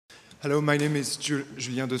Hello, my name is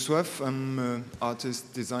Julien Deswaef. I'm an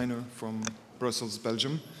artist designer from Brussels,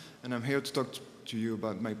 Belgium, and I'm here to talk to you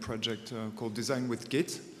about my project called Design with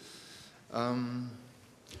Git.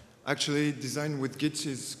 Actually, Design with Git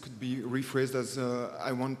could be rephrased as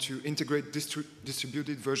I want to integrate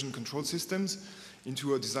distributed version control systems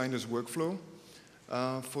into a designer's workflow.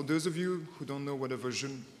 For those of you who don't know what a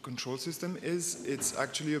version control system is, it's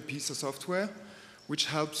actually a piece of software which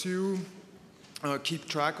helps you keep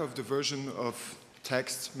track of the version of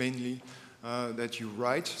text mainly that you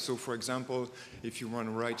write. So for example, if you want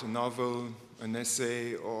to write a novel, an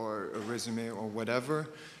essay, or a resume, or whatever,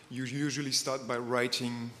 you usually start by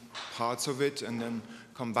writing parts of it and then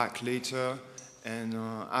come back later. And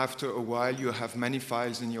after a while, you have many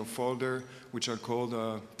files in your folder, which are called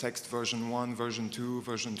text version 1, version 2,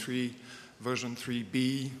 version 3, version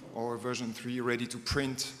 3b, or version 3 ready to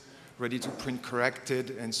print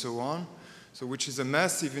corrected, and so on. So which is a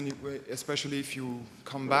mess, especially if you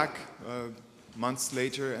come back months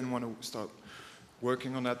later and want to start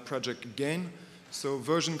working on that project again. So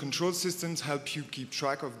version control systems help you keep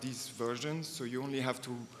track of these versions, so you only have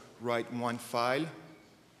to write one file,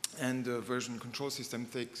 and the version control system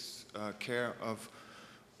takes care of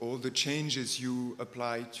all the changes you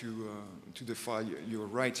apply to the file you're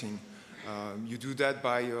writing. You do that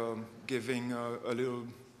by giving a little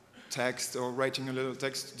text or writing a little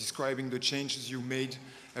text describing the changes you made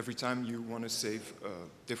every time you want to save a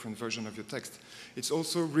different version of your text. It's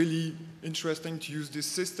also really interesting to use this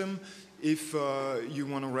system if you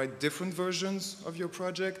want to write different versions of your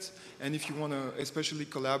project, and if you want to especially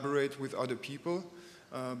collaborate with other people,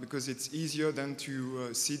 because it's easier then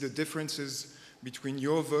to see the differences between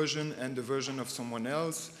your version and the version of someone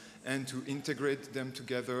else, and to integrate them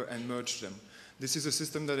together and merge them. This is a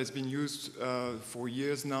system that has been used for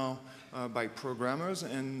years now by programmers,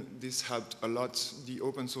 and this helped a lot the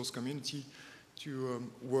open source community to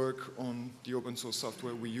work on the open source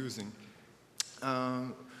software we're using.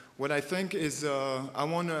 What I think is I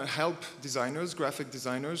want to help designers, graphic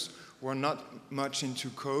designers, who are not much into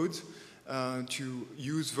code, to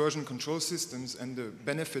use version control systems and the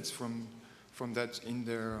benefits from that in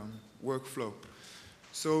their workflow.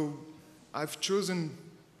 So I've chosen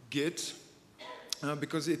Git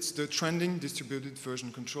because it's the trending distributed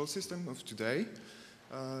version control system of today.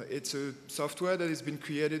 It's a software that has been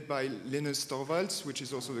created by Linus Torvalds, which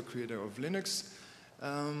is also the creator of Linux.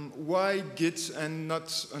 Why Git and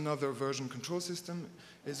not another version control system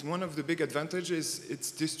is one of the big advantages.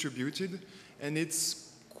 It's distributed, and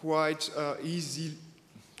it's quite easy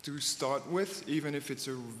to start with, even if it's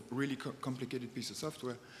a really complicated piece of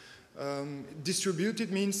software.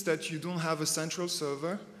 Distributed means that you don't have a central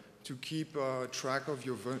server to keep track of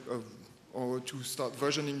your or to start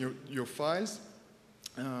versioning your files.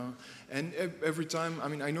 And every time, I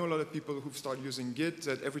mean, I know a lot of people who've started using Git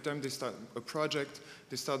that every time they start a project,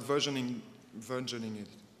 they start versioning it.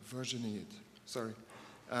 Sorry.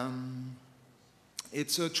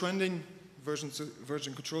 It's a trending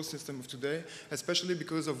version control system of today, especially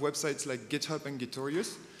because of websites like GitHub and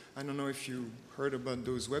Gitorious. I don't know if you heard about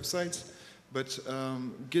those websites, but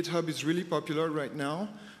GitHub is really popular right now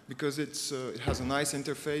because it has a nice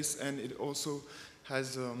interface, and it also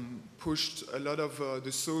has pushed a lot of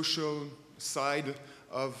the social side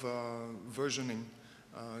of versioning.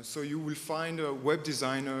 So you will find web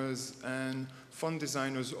designers and font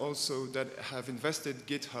designers also that have invested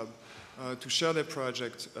GitHub to share their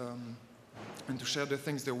project and to share the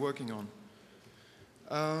things they're working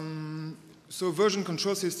on. So version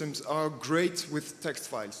control systems are great with text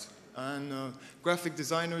files. And graphic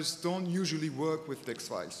designers don't usually work with text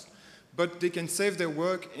files, but they can save their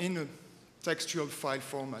work in a textual file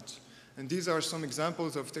format. And these are some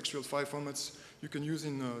examples of textual file formats you can use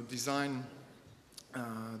in design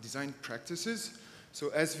practices. So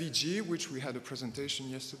SVG, which we had a presentation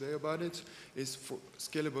yesterday about it, is for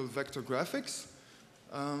scalable vector graphics.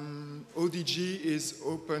 ODG is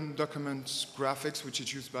Open Document Graphics, which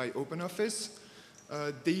is used by OpenOffice.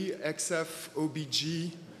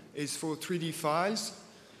 DXF-OBG is for 3D files.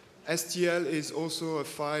 STL is also a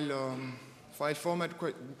file format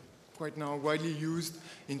quite now widely used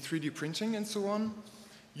in 3D printing and so on.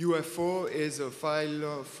 UF4 is a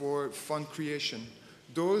file for font creation.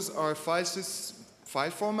 Those are file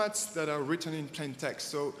formats that are written in plain text,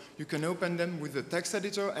 so you can open them with the text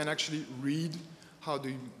editor and actually read how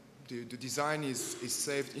the design is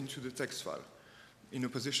saved into the text file in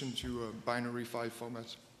opposition to a binary file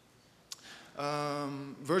format.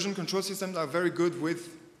 Version control systems are very good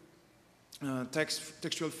with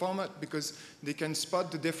textual format because they can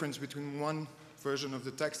spot the difference between one version of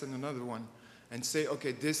the text and another one. and say,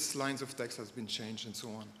 okay, this lines of text has been changed and so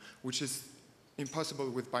on, which is impossible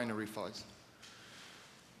with binary files.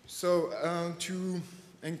 So to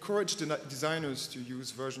encourage the designers to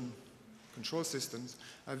use version control systems,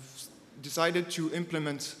 I've decided to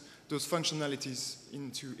implement those functionalities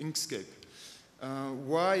into Inkscape.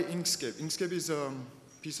 Why Inkscape? Inkscape is a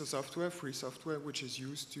piece of software, free software, which is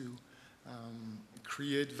used to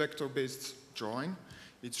create vector-based drawing.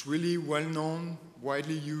 It's really well-known,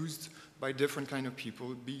 widely used by different kind of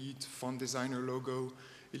people, be it font designer, logo,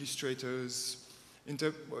 illustrators.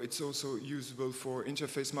 It's also usable for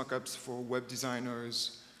interface mockups for web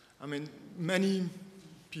designers. I mean, many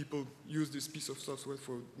people use this piece of software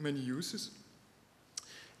for many uses.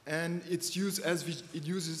 And it uses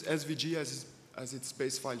SVG as its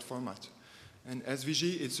base file format. And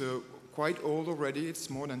SVG is quite old already.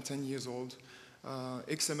 It's more than 10 years old.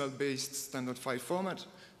 XML-based standard file format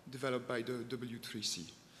developed by the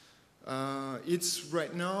W3C. It's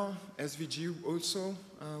right now, SVG also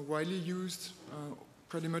widely used.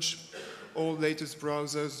 Pretty much all latest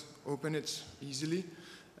browsers open it easily,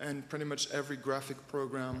 and pretty much every graphic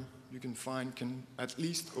program you can find can at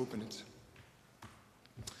least open it.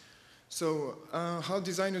 So how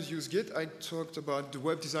designers use Git? I talked about the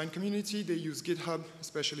web design community. They use GitHub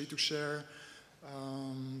especially to share,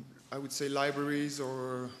 I would say, libraries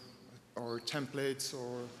or templates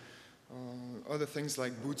or other things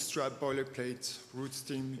like Bootstrap, Boilerplate,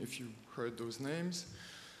 Rootsteam, if you heard those names.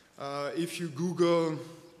 If you Google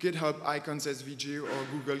GitHub icons SVG or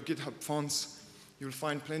Google GitHub fonts, you'll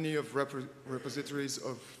find plenty of repositories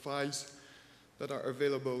of files that are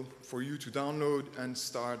available for you to download and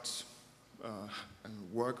start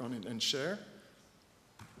and work on it and share.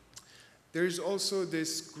 There is also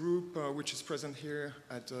this group which is present here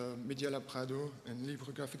at Media Lab Prado and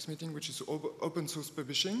Libre Graphics meeting, which is open source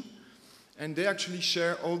publishing. And they actually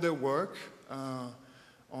share all their work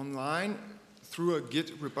online through a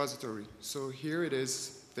Git repository. So here it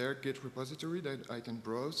is, their Git repository that I can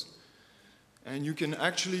browse. And you can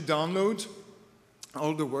actually download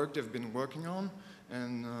all the work they've been working on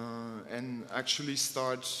and actually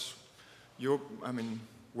start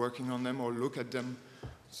working on them or look at them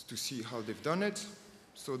to see how they've done it.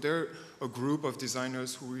 So they're a group of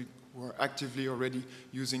designers who are actively already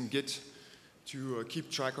using Git to keep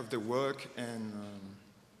track of their work and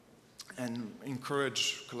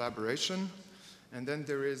encourage collaboration. And then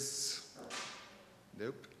there is,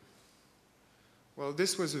 nope. Well,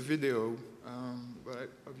 this was a video, but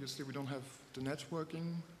obviously we don't have the net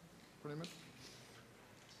working pretty much.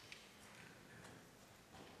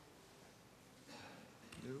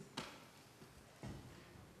 Nope.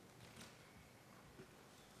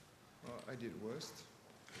 Well, I did worst.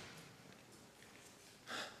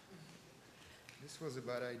 This was a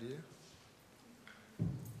bad idea.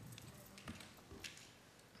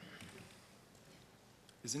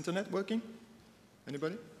 Is internet working?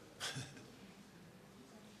 Anybody?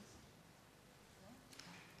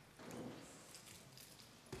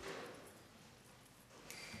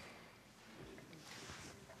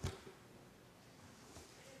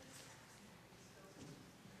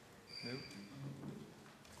 No?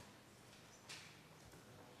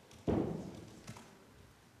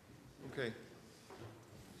 Okay.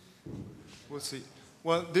 We'll see.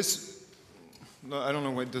 Well, no, I don't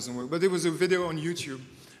know why it doesn't work, but there was a video on YouTube.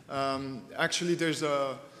 Actually, there's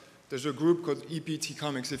a group called EPT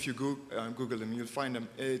Comics. If you Google them, you'll find them.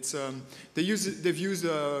 It's they've used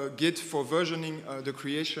Git for versioning the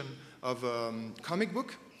creation of a comic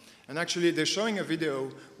book, and actually they're showing a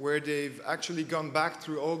video where they've actually gone back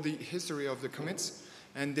through all the history of the commits,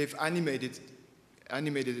 and they've animated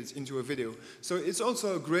it into a video. So it's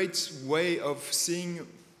also a great way of seeing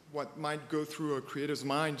what might go through a creator's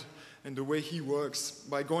mind and the way he works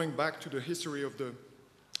by going back to the history of the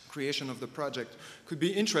creation of the project. Could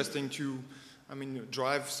be interesting to,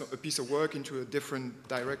 drive a piece of work into a different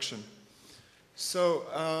direction.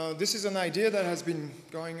 So this is an idea that has been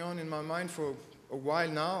going on in my mind for a while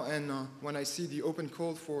now, and when I see the open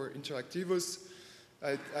call for Interactivos,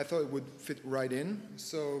 I thought it would fit right in.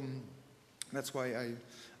 So that's why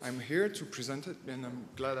I'm here to present it, and I'm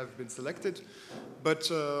glad I've been selected.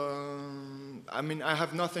 But I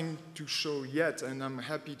have nothing to show yet, and I'm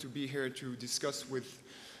happy to be here to discuss with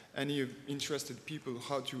any interested people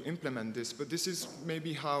how to implement this. But this is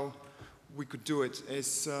maybe how we could do it.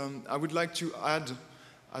 I would like to add,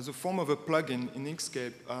 as a form of a plugin in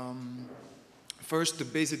Inkscape, first the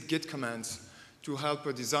basic Git commands to help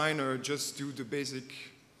a designer just do the basic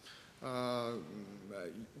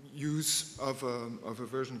use of a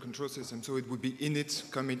version control system. So it would be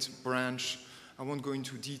init, commit, branch. I won't go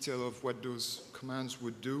into detail of what those commands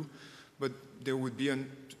would do, but there would be an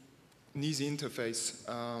easy interface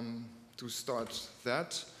to start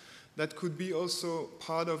that. That could be also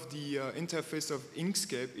part of the interface of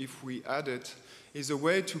Inkscape, if we add it, is a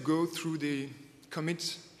way to go through the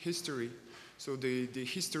commit history. So the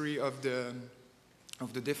history of the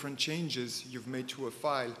different changes you've made to a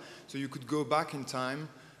file. So you could go back in time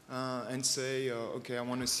and say, okay, I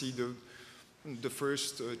want to see the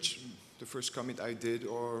first commit I did,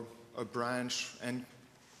 or a branch, and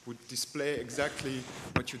would display exactly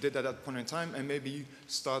what you did at that point in time, and maybe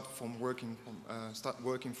start working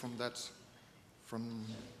from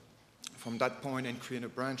that point and create a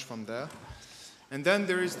branch from there. And then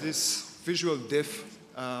there is this visual diff,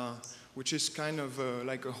 which is kind of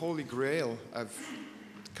like a holy grail I've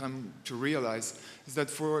come to realize, is that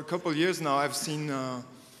for a couple of years now I've seen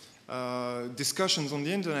discussions on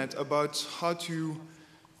the internet about how to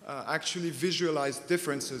actually visualize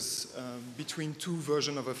differences between two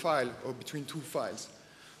versions of a file or between two files.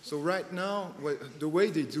 So right now, the way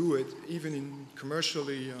they do it, even in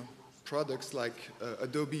commercially products like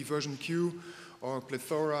Adobe Version Q or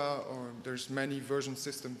Plethora, or there's many version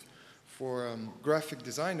systems for graphic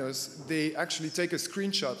designers, they actually take a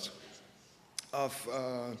screenshot of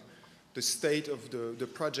the state of the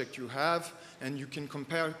project you have, and you can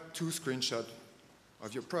compare two screenshots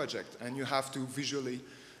of your project, and you have to visually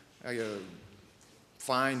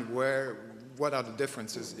find what are the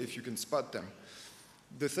differences, if you can spot them.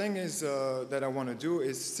 The thing is that I want to do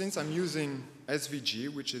is, since I'm using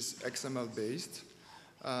SVG, which is XML based,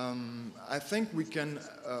 I think we can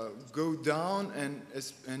go down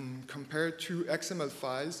and compare two XML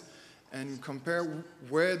files and compare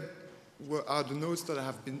where are the nodes that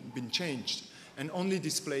have been changed, and only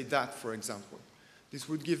display that, for example. This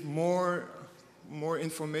would give more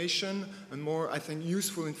information and more, I think,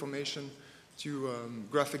 useful information to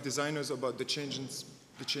graphic designers about the changes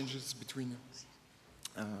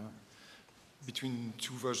between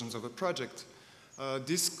two versions of a project.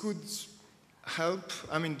 This could help.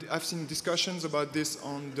 I mean, I've seen discussions about this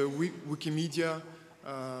on the Wikimedia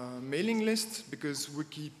mailing list, because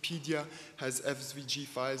Wikipedia has SVG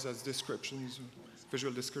files as descriptions,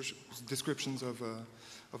 visual descriptions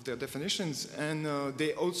of their definitions, and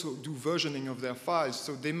they also do versioning of their files,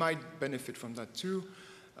 so they might benefit from that too.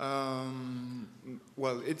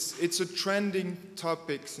 Well, it's a trending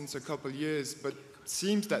topic since a couple years, but it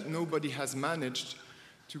seems that nobody has managed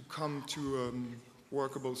to come to a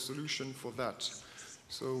workable solution for that.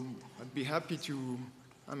 So I'd be happy to,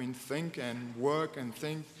 think and work and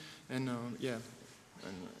think, and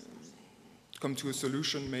come to a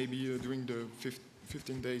solution maybe during the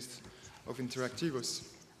 15 days of Interactivos.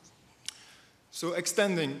 So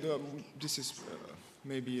extending, this is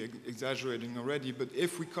maybe exaggerating already, but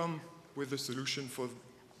if we come with a solution for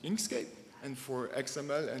Inkscape and for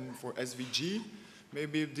XML and for SVG,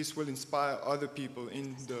 maybe this will inspire other people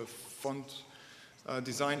in the font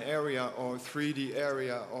design area or 3D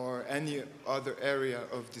area or any other area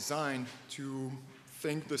of design to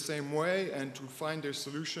think the same way and to find their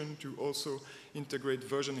solution to also integrate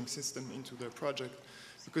versioning system into their project.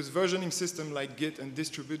 Because versioning systems like Git and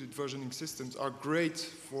distributed versioning systems are great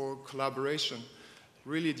for collaboration.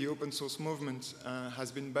 Really, the open source movement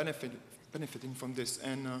has been benefiting from this.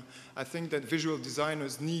 And I think that visual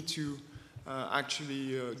designers need to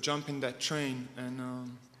actually jump in that train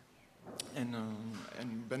and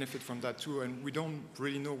benefit from that too. And we don't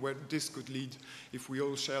really know where this could lead if we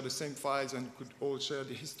all share the same files and could all share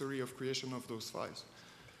the history of creation of those files.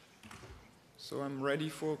 So I'm ready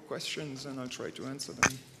for questions, and I'll try to answer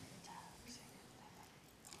them.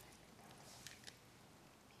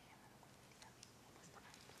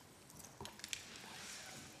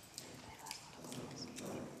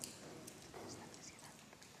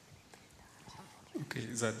 Okay,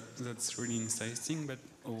 that's really interesting, but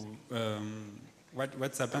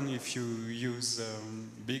what's happened if you use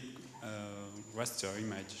big raster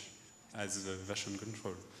image as the version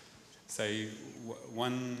control? Say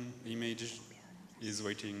one image is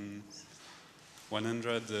waiting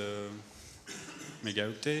 100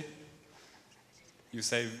 megaoctet. You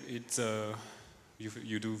save it.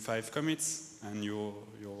 You do 5 commits, and your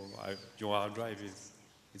hard drive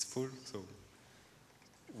is full. So,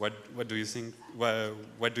 what do you think?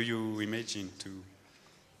 What do you imagine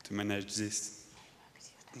to manage this?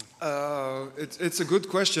 It's a good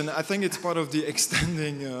question. I think it's part of the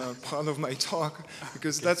extending part of my talk,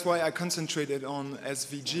 because that's why I concentrated on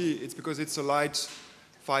SVG. It's because it's a light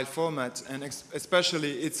file format, and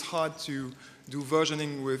especially it's hard to do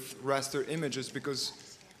versioning with raster images, because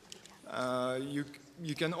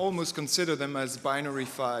you can almost consider them as binary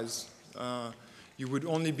files. you would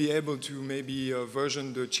only be able to maybe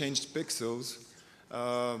version the changed pixels.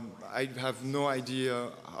 I have no idea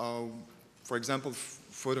how, for example,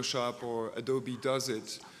 Photoshop or Adobe does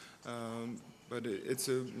it, but it's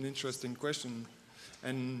an interesting question.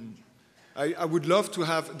 And I would love to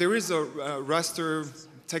have, there is a raster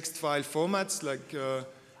text file formats like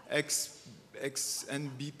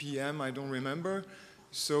XNBPM, I don't remember.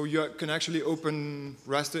 So you can actually open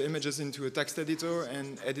raster images into a text editor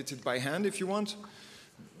and edit it by hand if you want.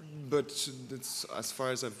 But that's as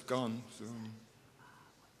far as I've gone. So.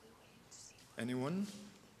 Anyone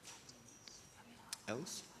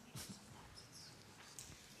else?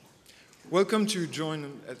 Welcome to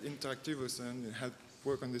join at Interactivos and help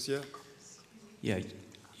work on this, yeah? Yeah,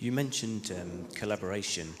 you mentioned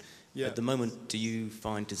collaboration. Yeah. At the moment, do you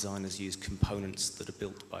find designers use components that are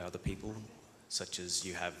built by other people? Such as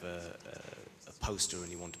you have a poster and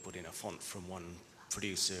you want to put in a font from one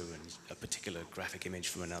producer and a particular graphic image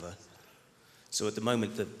from another. So at the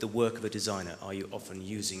moment, the work of a designer, are you often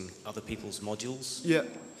using other people's modules? Yeah,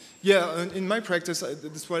 yeah. In my practice,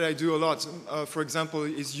 that's what I do a lot. For example,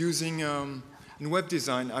 is using in web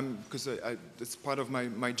design, because that's part of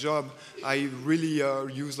my job. I really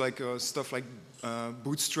use like stuff like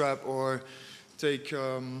Bootstrap or take.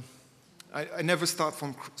 I never start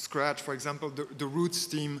from scratch. For example, the Roots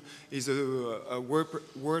theme is a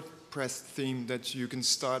WordPress theme that you can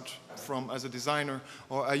start from as a designer.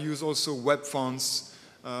 Or I use also web fonts,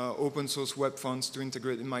 open source web fonts to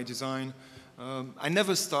integrate in my design. I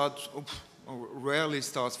never start, or rarely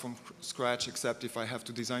start from scratch, except if I have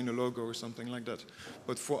to design a logo or something like that.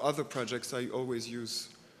 But for other projects, I always use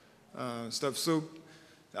stuff. So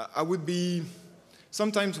I would be,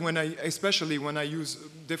 sometimes when especially when I use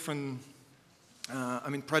different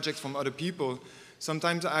projects from other people,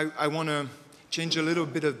 sometimes I want to change a little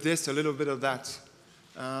bit of this, a little bit of that,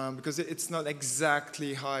 because it's not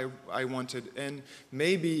exactly how I want it. And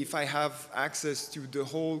maybe if I have access to the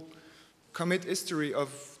whole commit history of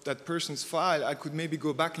that person's file, I could maybe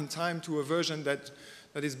go back in time to a version that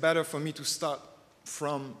is better for me to start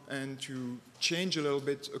from and to change a little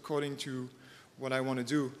bit according to what I want to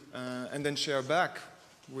do, and then share back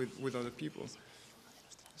with other people.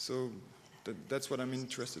 So that's what I'm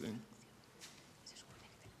interested in.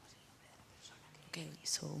 Okay,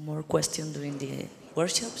 so more questions during the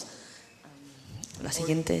workshops. La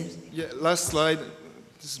siguiente. Yeah, last slide.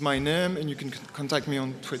 This is my name, and you can contact me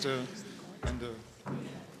on Twitter and the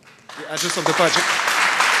address of the project.